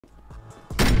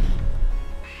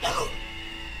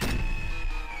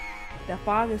The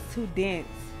fog is too dense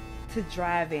to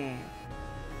drive in.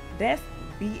 That's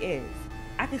BS.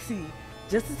 I can see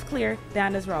just as clear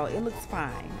down this road. It looks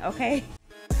fine, okay?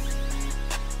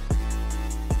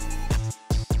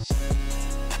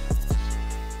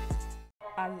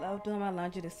 I love doing my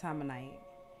laundry this time of night.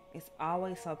 It's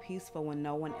always so peaceful when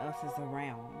no one else is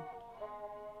around.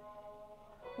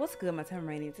 What's good, my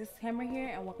Tamaranians? It's Tamara here,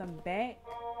 and welcome back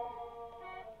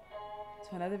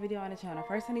to another video on the channel.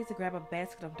 First, I need to grab a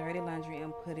basket of dirty laundry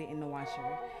and put it in the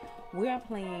washer. We are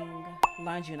playing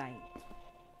Laundry Night.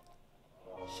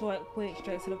 Short, quick,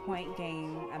 straight to the point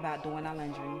game about doing our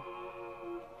laundry.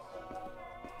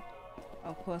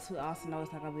 Of course, we also know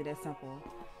it's not gonna be that simple.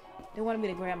 They wanted me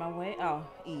to grab my wet. Oh,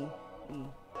 E.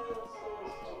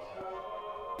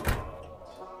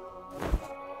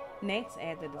 Next,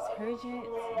 add the detergent. Do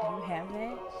you have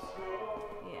that?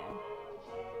 Yeah.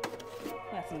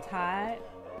 Got some Tide.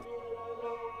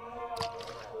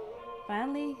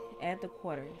 Finally, add the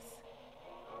quarters.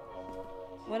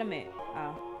 Wait a minute.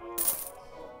 Oh.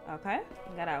 Okay.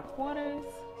 We got our quarters.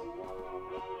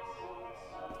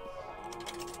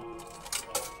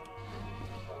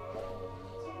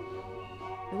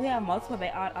 Do we have multiple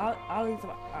bags? All these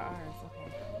are ours. Okay.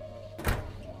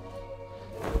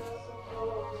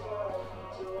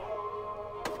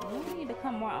 We need to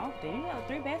come more often. You got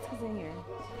 3 baskets in here.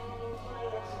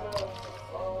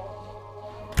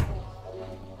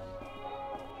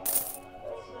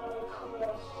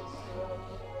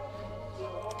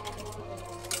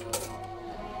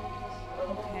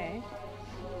 Okay.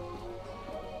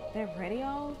 That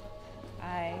radio,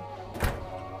 I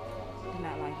do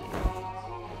not like it.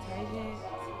 Detergent.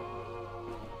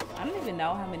 I don't even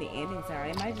know how many endings there are.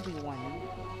 It might just be one.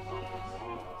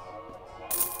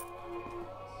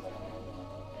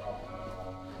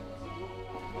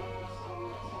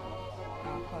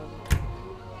 I'll close it.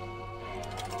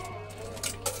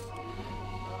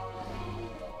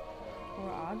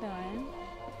 We're all done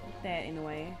with that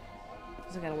anyway.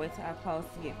 Just gotta wait till our clothes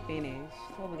to get finished.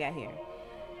 What we got here?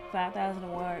 5,000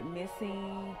 award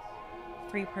missing.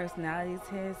 Free personality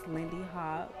test. Lindy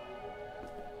Hop.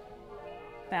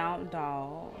 Found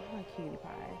doll. A cutie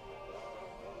pie.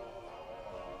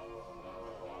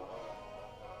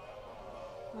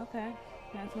 Okay,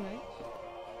 not too much.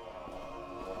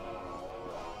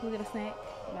 Can we get a snack?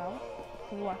 No.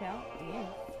 Can we walk out?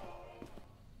 Yes.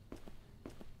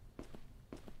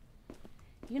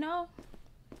 You know,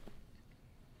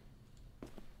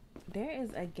 there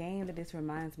is a game that this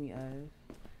reminds me of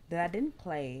that I didn't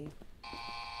play.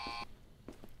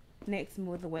 Next,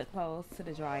 move the wet clothes to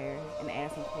the dryer and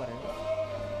add some quarters.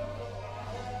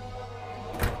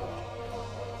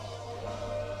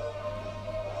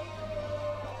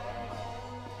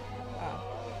 Oh.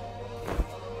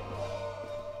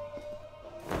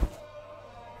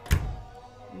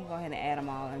 I'm gonna go ahead and add them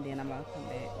all, and then I'm gonna come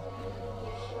back.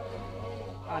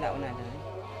 Oh, that one not done.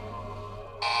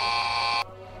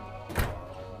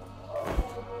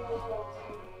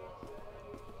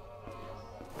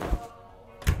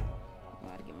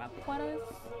 Quarters.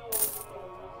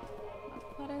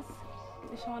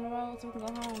 It's on the road so we can go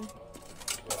home.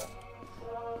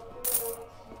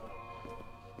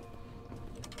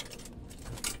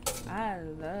 I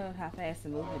love how fast the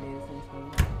movement is in this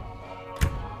movie.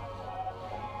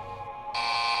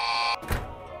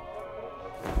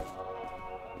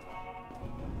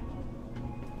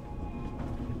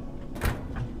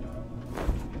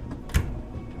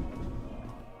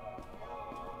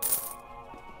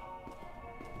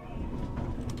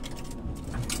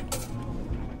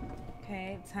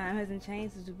 Time hasn't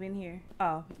changed since we've been here.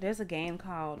 Oh, there's a game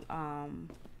called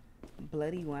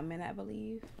Bloody Woman, I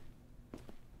believe,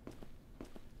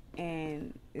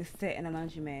 and it's set in a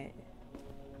laundromat,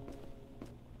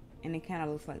 and it kind of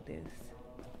looks like this.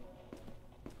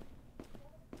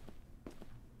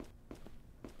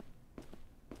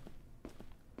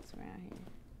 It's around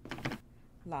here.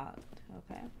 Locked.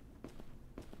 Okay.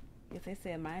 Guess they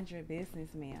said mind your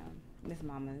business, ma'am, Miss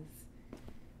Mamas.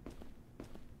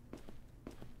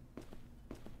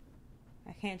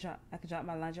 I can drop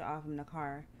my laundry off in the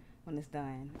car when it's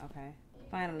done. Okay.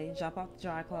 Finally, drop off the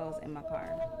dry clothes in my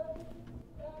car.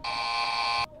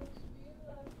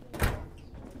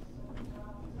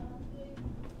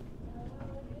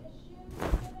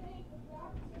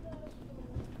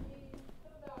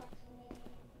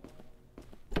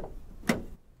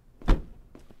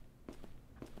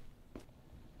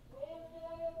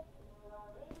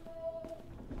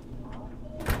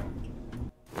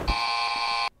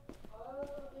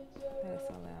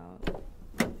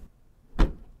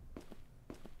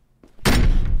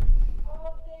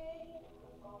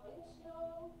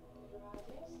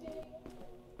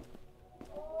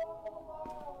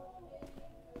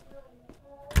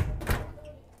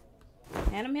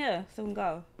 Hand him here so we can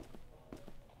go.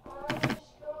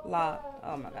 Locked.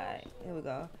 Oh my god. Here we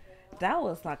go. That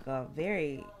was like a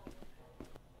very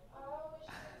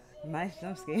nice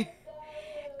jump scare.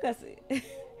 Because,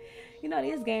 you know,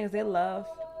 these games, they love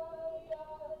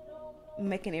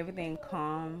making everything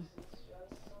calm.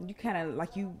 You kind of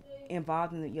like you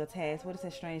involved in your task. What is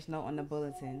that strange note on the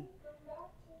bulletin?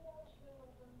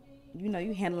 You know,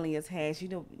 you handling your task. You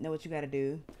know what you got to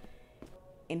do.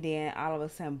 And then all of a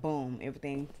sudden, boom,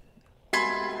 everything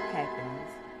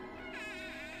happens.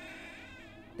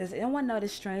 Does anyone know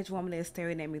this strange woman that is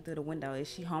staring at me through the window? Is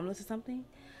she homeless or something?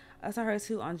 I saw her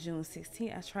too on June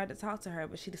 16th. I tried to talk to her,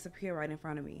 but she disappeared right in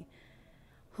front of me.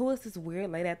 Who is this weird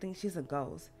lady? I think she's a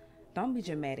ghost. Don't be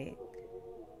dramatic.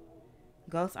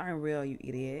 Ghosts aren't real, you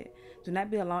idiot. Do not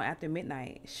be alone after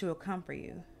midnight. She will come for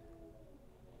you.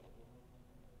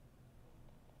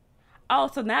 Oh,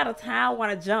 so now the time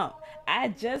want to jump. I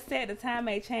just said the time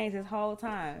may change this whole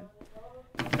time.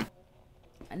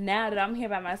 Now that I'm here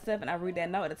by myself and I read that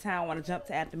note, the time want to jump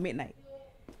to after midnight.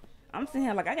 I'm sitting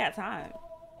here like I got time.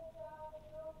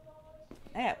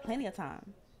 I got plenty of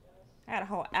time. I got a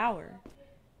whole hour.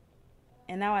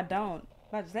 And now I don't.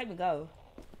 But just let me go.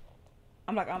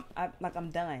 I'm done.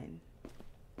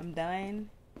 I'm done.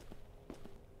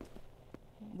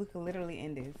 We could literally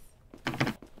end this.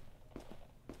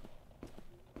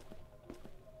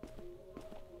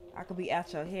 I could be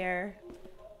out your hair.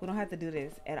 We don't have to do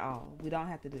this at all. We don't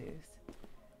have to do this.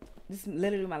 This is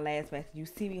literally my last basket. You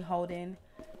see me holding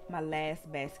my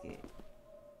last basket.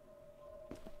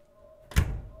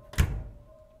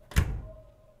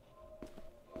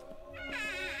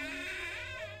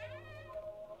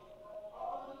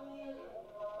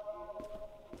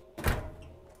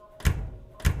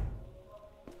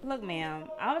 Look, ma'am,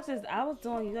 I was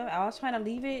doing, I was trying to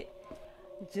leave it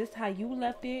just how you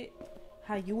left it,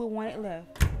 how you would want it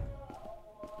left.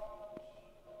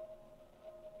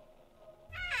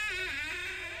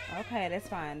 Okay, that's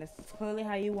fine. That's clearly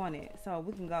how you want it. So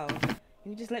we can go.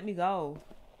 You just let me go.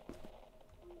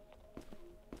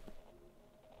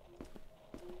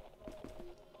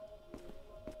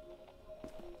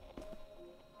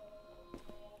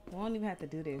 We don't even have to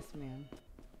do this, ma'am.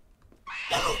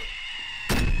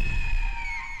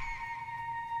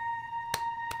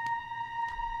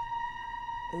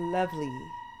 Lovely.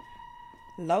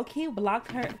 Low-key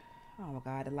blocked her. Oh my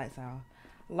god, the lights are off.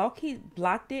 Low-key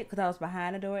blocked it because I was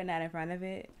behind the door and not in front of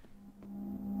it.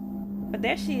 But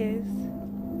there she is.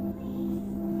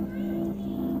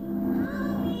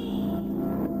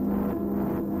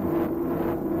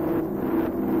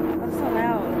 What's so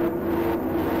loud?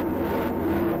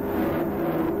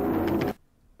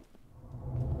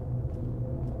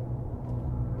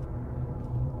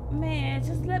 Man,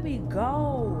 just let me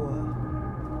go.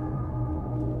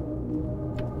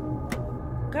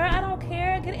 Girl, I don't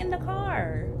care. Get in the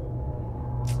car.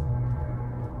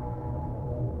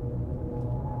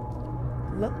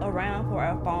 Look around for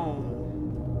a phone.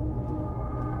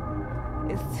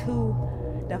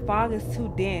 The fog is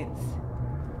too dense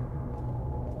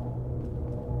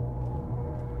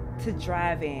to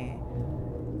drive in.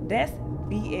 That's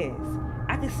BS.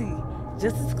 I can see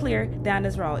just as clear down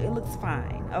this road. It looks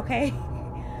fine, okay?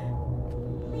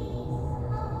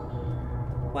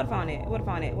 What phone it? What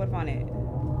phone it? What phone it?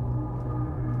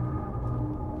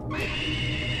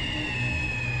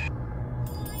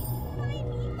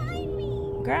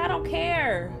 Girl, I don't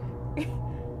care.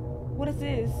 What is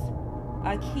this?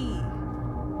 A key.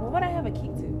 Well, what I have a key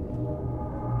to?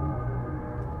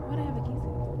 What I have a key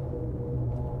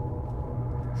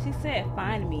to? She said,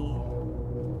 find me.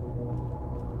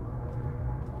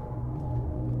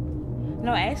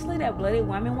 No, actually, that Bloody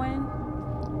Woman one.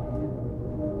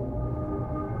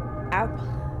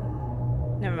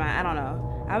 Never mind. I don't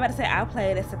know. I was about to say I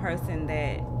played as the person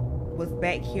that was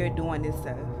back here doing this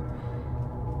stuff.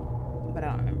 But I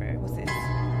don't remember. What's this?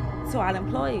 To all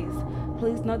employees,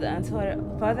 please note that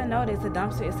until further notice, the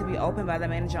dumpster is to be opened by the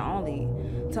manager only.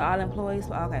 To all employees,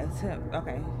 okay.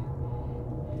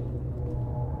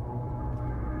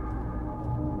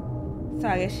 So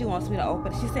I guess she wants me to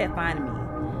open. She said find me.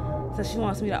 So she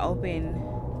wants me to open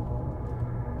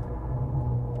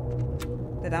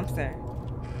the dumpster.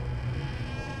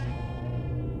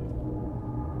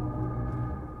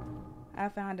 I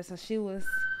found it. So she was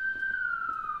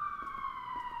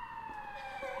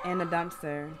in the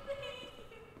dumpster.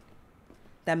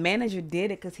 The manager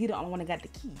did it because he the only one that got the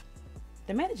key.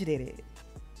 The manager did it.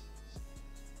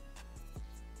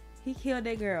 He killed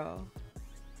that girl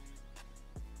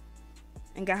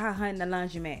and got her hunting the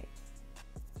laundromat.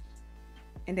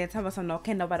 And then tell me something, no,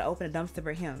 can't nobody open the dumpster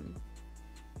but him.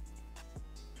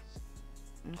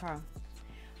 Okay.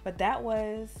 But that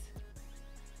was,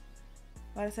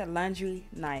 like I said, laundry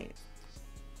night.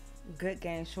 Good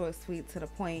game, short, sweet, to the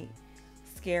point,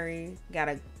 scary. Got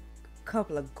a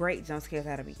couple of great jump scares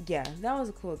out of me. Yeah, that was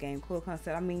a cool game, cool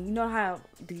concept. I mean, you know how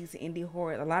these indie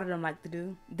horror, a lot of them like to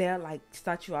do? They'll like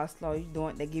start you off slow.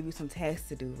 They give you some tasks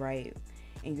to do, right?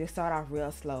 And you just start off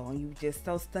real slow, and you just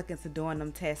so stuck into doing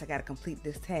them tasks. I gotta complete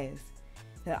this task.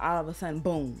 That all of a sudden,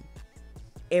 boom,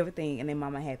 everything in their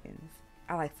mama happens.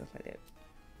 I like stuff like that.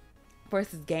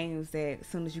 Versus games that as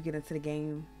soon as you get into the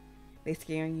game, they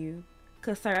scaring you.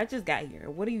 Cause sir, I just got here.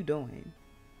 What are you doing?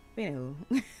 But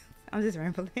anywho, I'm just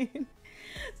rambling.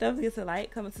 Don't forget to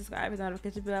like, comment, subscribe, and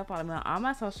notification bell. Follow me on all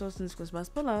my socials in the description box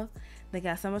below. Thank you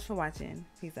guys so much for watching.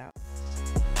 Peace out.